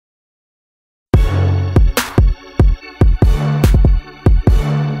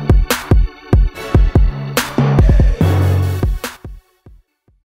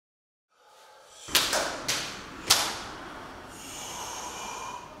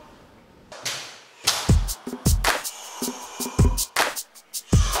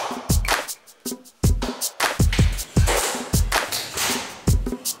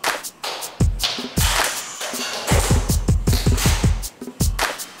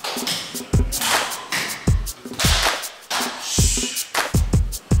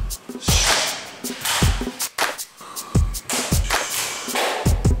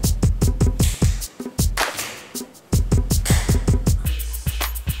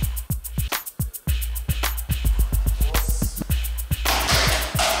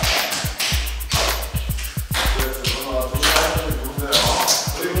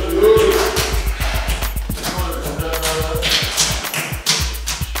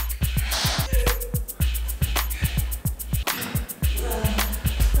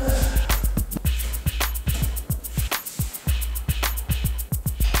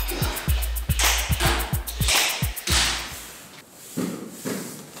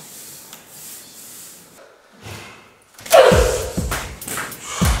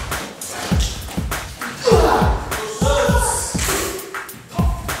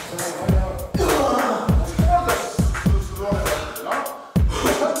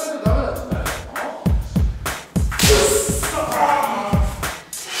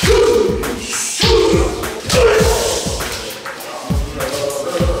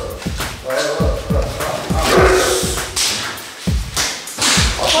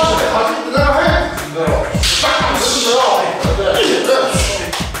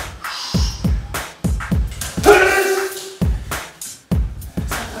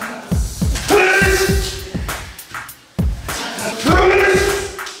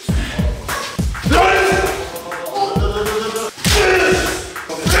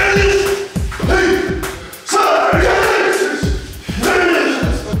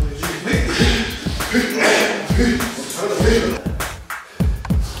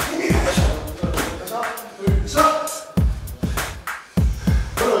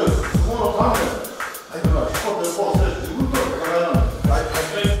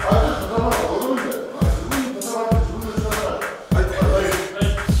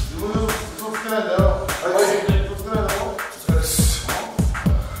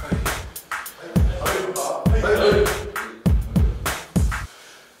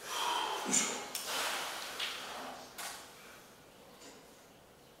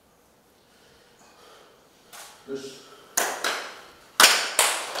よし。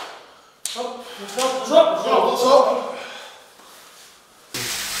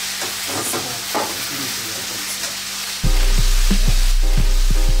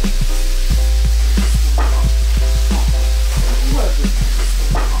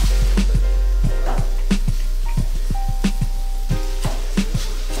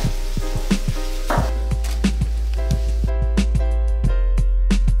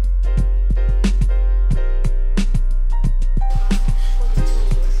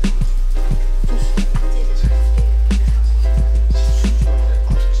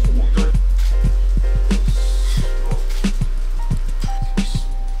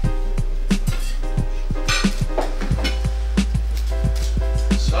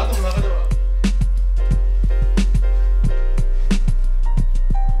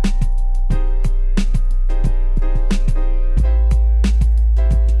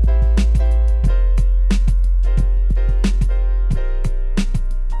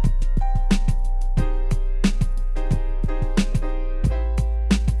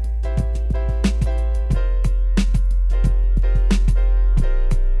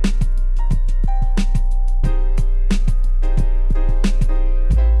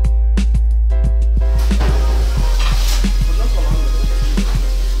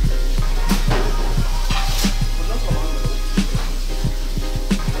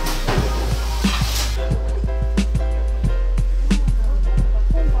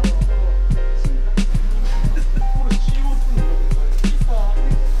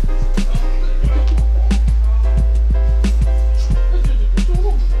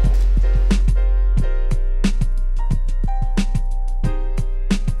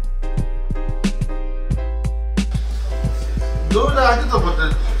どれだけ相手とこうやっ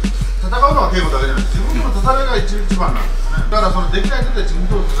て戦うのは稽古だけじゃない、自分との戦いが一番なんですね。だからそのできない人で自分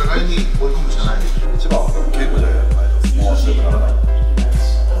との戦いに追い込むしかない。一番は稽古じゃないと相撲は強くならない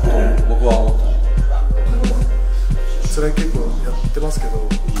と僕は思ってます。辛い稽古やってますけど、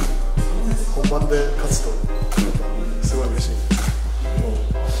本番で勝つとすごい嬉しいんで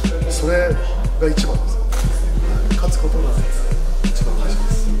す。もうそれが一番ですよね。勝つことが